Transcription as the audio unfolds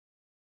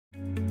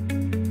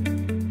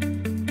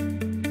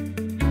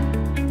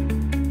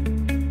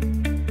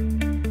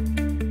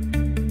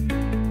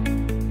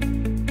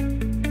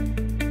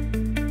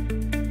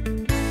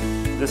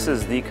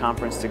This is the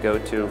conference to go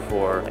to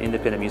for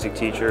independent music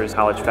teachers,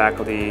 college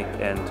faculty,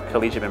 and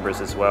collegiate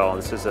members as well.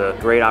 This is a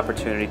great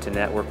opportunity to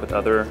network with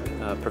other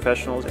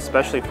professionals,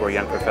 especially for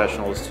young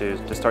professionals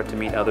to start to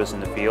meet others in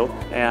the field.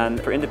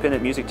 And for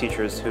independent music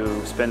teachers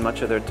who spend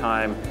much of their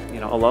time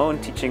alone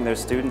teaching their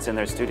students in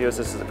their studios,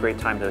 this is a great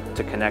time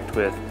to connect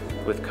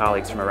with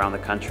colleagues from around the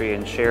country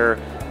and share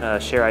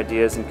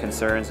ideas and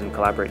concerns and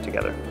collaborate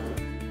together.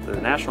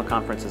 The national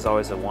conference is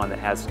always the one that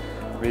has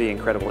really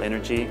incredible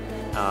energy,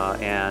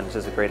 and this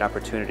is a great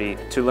opportunity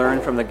to learn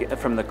from the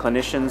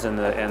clinicians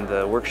and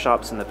the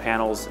workshops and the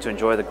panels, to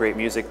enjoy the great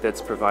music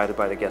that's provided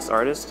by the guest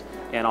artists,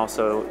 and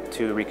also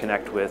to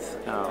reconnect with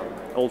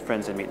old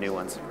friends and meet new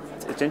ones.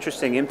 It's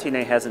interesting,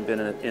 MTNA hasn't been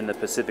in the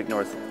Pacific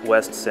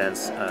Northwest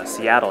since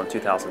Seattle in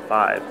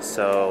 2005,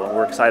 so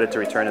we're excited to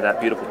return to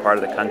that beautiful part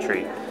of the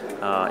country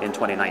in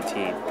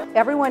 2019.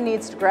 Everyone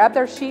needs to grab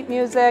their sheet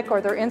music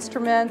or their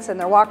instruments and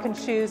their walking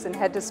shoes and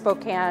head to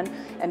Spokane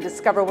and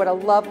discover what a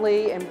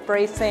lovely,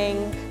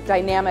 embracing,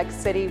 dynamic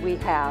city we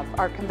have.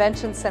 Our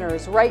convention center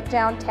is right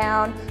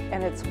downtown,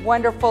 and it's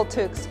wonderful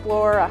to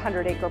explore a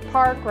 100-acre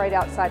park right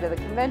outside of the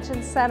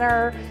convention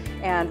center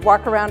and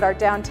walk around our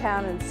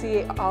downtown and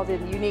see all the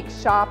unique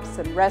shops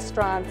and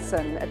restaurants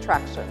and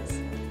attractions.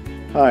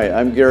 Hi,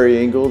 I'm Gary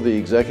Engel, the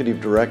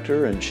Executive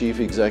Director and Chief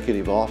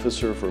Executive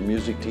Officer for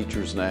Music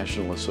Teachers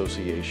National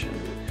Association.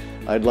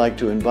 I'd like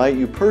to invite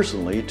you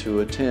personally to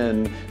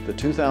attend the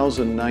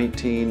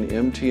 2019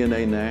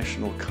 MTNA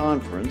National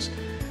Conference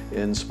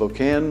in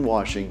Spokane,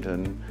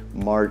 Washington,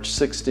 March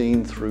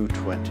 16 through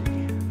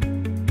 20.